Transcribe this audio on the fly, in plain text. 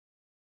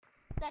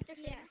that the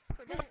same? Yes.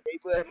 Hey,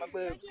 but my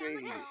birthday.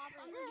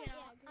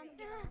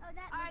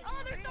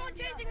 Oh, there's someone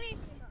chasing me.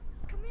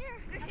 Come here.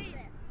 Wait,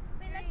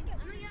 let's get.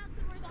 I'm gonna get out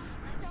the worst.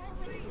 Don't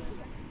worry.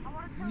 I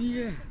want to tell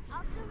you. Yeah.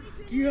 I'll still be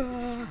good.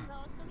 Yeah. It's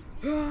gonna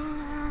be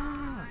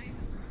Ah.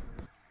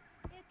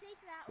 It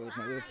takes that. It was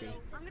my birthday.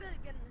 I'm gonna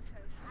get in this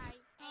house.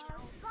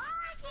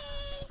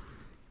 Sparky.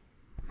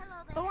 Hello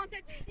there. The one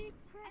that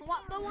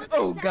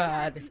Oh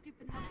God.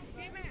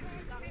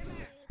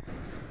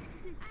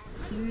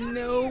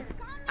 Nope.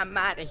 I'm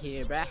out of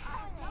here, bruh.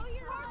 Oh,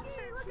 you're Sparky,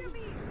 look at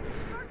me.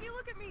 Sparky,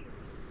 look at me.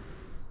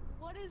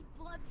 What is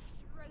blood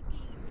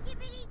stroking?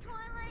 Skippity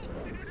toilet.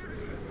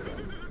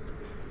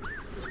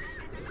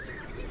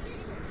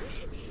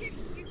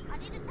 I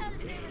need to tell you.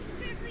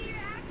 Trippzy, you're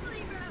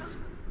actually, bro.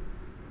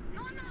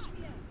 No, no.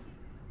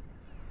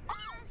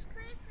 Last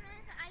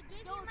Christmas, I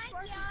gave you my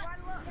yacht.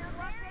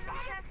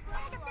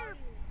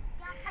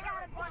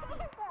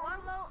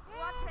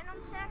 What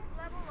Venom sex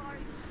level are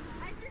you?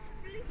 I just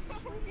flew.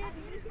 I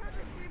gave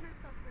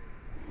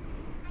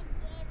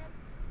it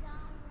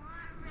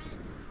someone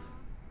rescue.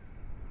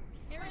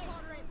 Harry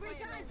Potter ain't Wait, playing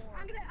guys, no more.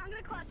 I'm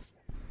gonna clutch.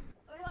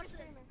 Watch this.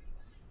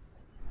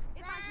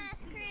 If I can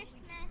Last see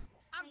Christmas,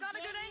 I've got a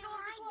good angle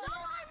of the No, club.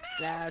 I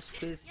missed. Last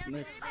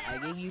Christmas, I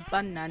gave you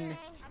banana,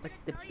 but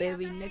the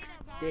very next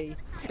day.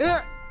 My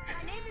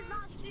name is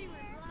not streamer.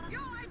 Yo,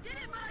 I did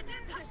it, but I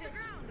didn't touch the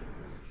ground.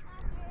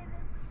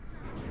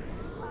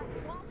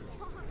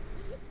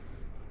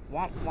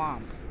 Womp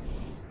womp.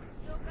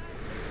 Yo, guys,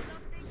 there's an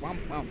update.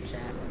 Womp womp,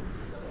 chat.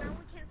 So now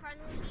we can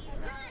finally be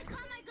guys,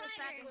 call my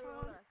glider.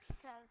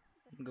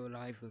 Go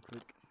live real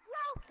quick.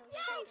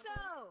 Yay,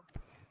 so.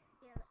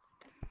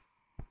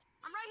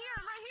 I'm right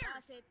here.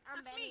 That's it.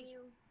 I'm That's banning me.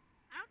 you.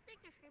 I don't think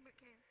the streamer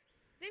cares.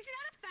 They should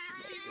have a fat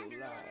suit. Go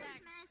live.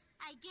 Christmas,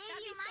 I gave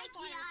That'd you be so my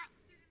fun. yacht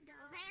the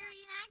very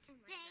next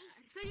day.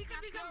 So you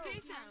can become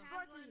queso.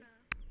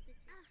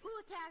 Who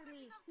attacked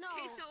me? No.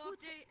 Queso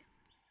update.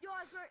 Yo,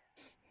 I swear.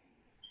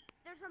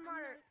 There's a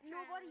murder.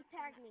 Nobody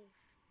tagged me.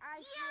 I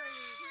swear.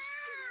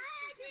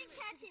 I didn't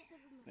catch it.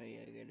 Oh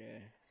yeah, I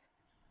gotta.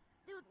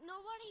 Dude,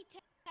 nobody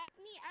tagged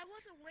me. I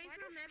was away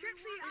from everyone.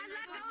 Trixie, I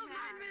let go of mine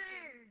tagged.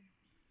 midair.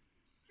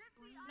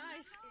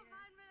 Nice.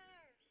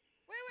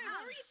 Wait,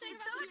 How? what were you saying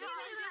It's about the so zip easy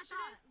lines than I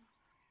yesterday?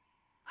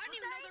 thought. I didn't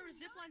even know there were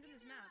zip lines in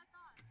this map.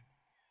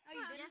 Oh,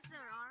 you yes,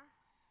 there are.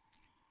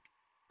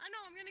 I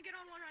know, I'm gonna get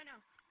on one right now.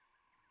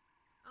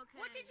 Okay.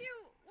 What did you,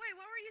 wait,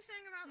 what were you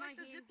saying about My like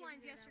the hand zip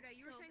lines gives it yesterday? up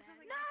You were so saying bad.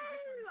 something No, about the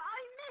zip lines. I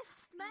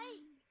missed,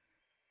 mate.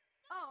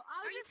 Oh,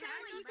 I Are was you just saying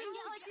tagging you can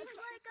get like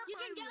you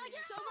can get like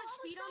so much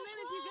speed on them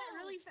if you get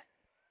really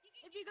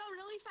if you go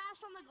really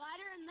fast on the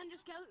glider and then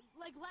just go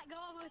like let go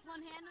of it with one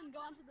hand and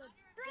go onto the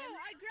Bro,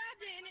 I grabbed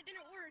it and it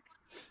didn't work.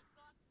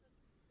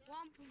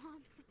 womp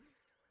womp.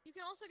 You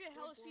can also get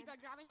hella speed by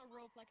grabbing a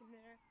rope like in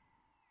there.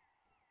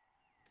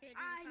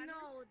 I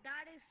know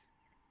that is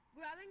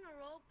grabbing a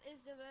rope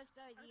is the best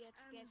idea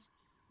to get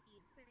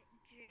speed.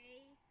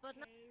 But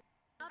not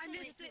I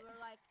missed it. or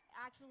like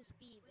actual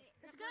speed.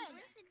 It's good.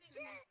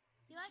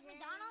 You like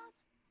McDonald's?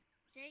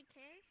 JK.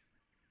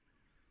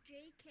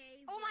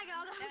 Oh my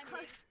god, that was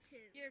close.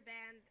 You're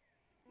banned.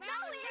 No,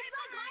 it's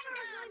my glider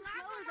is going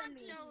slower than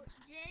me.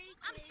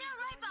 I'm still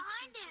right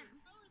behind him.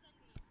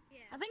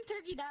 I think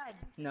Turkey died.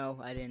 No,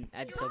 I didn't.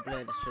 I just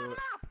uploaded a short.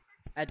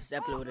 I just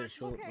uploaded a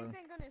short, Okay, bro.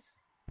 thank goodness.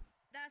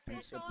 That's I'm it.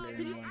 just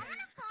uploading one. I'm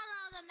gonna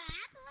follow the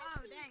map.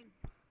 Oh, dang.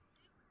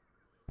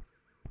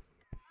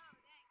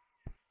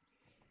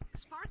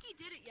 Sparky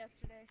did it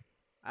yesterday.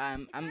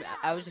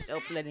 I was just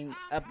uploading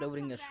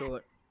a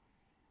short.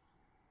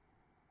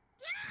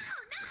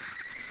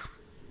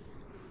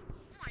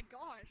 Oh my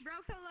gosh. Bro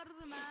fell out of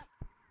the map.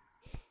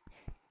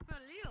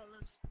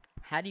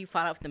 How do you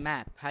fall off the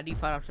map? How do you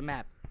fall off the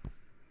map?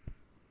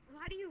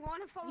 Why do you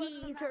want to fall out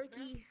of the map,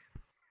 Turkey.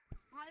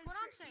 What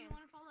I'm saying. You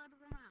want to fall out of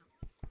the map?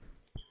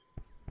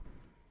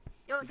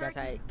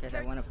 Because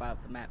I want to fall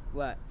off the map.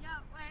 What? Yo,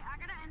 wait, I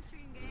gotta end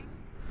stream, gang.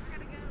 I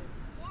gotta go.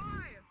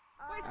 Why?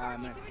 Wait,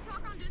 Sparky, can we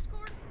talk on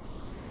Discord?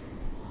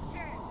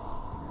 Sure.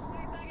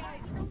 Wait, bye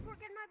guys. Don't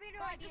forget my video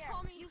Bye, idea. just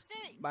call me. Use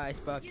the Bye,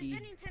 Sparky.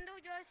 Nintendo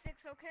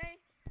joysticks, okay?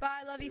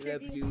 Bye, love you,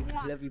 Love you,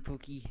 love you,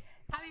 Pookie.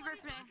 Happy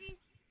birthday.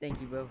 Thank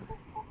you, bro.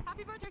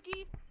 Happy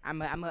birthday. I'm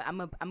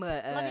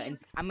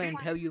gonna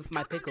impale you with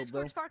my Talk on pickle,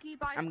 Discord, bro. Sparky,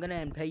 bye. I'm gonna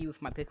impale you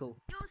with my pickle.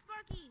 Yo,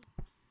 Sparky.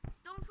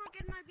 Don't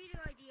forget my video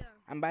idea.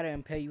 I'm about to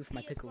impale you with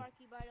my pickle.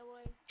 Sparky, by the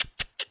way.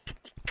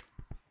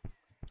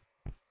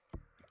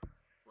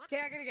 Okay,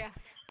 I gotta go.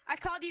 I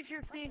called you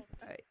 15.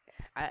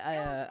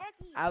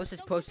 I was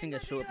just posting a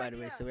short, by the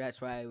way, so that's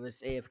why I was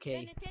The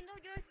AFK. Nintendo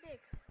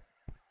joysticks.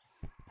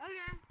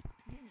 Okay.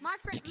 My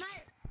friend,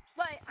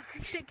 wait,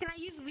 can I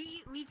use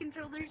Wii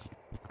controllers?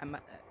 I'm.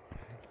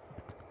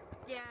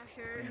 Yeah,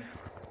 sure.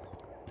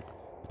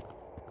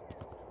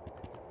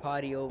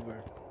 Party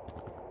over.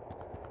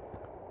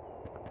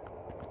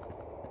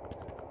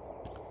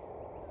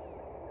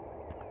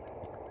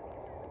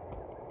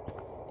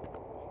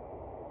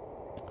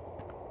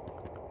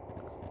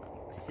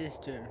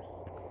 Sister,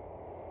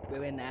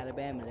 we're in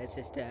Alabama. Let's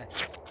just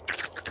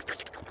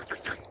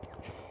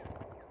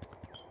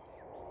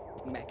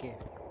Come back here.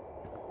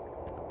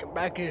 Come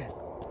back here.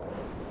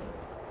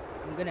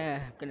 I'm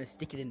gonna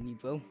stick it in you,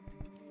 bro.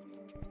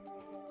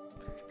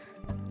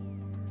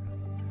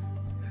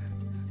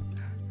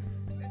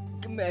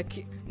 Come back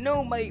here.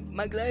 No, my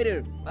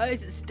glider. Why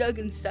is it stuck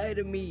inside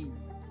of me?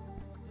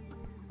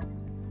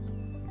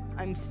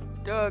 I'm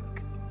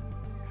stuck.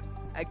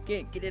 I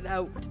can't get it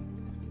out.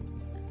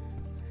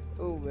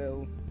 Oh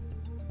well.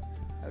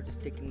 I'll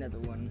just take another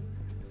one.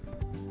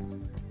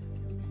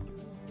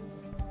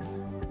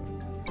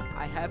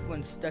 I have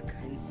one stuck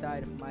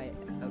inside of my...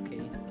 Okay.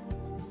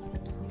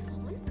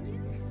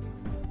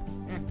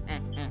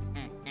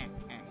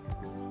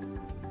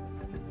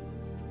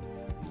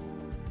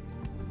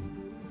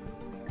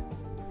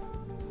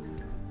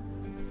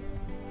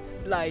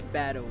 Glide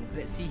battle.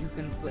 Let's see who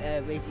can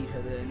race each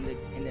other in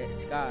the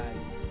skies.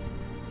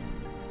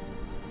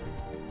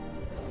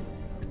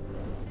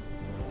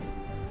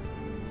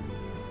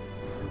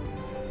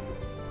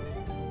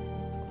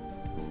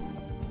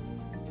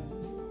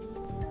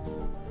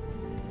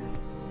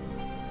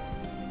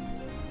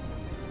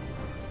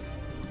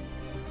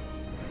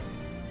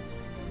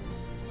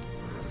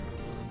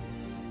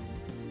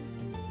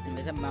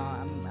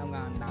 I'm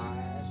gonna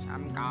die.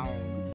 I'm gone.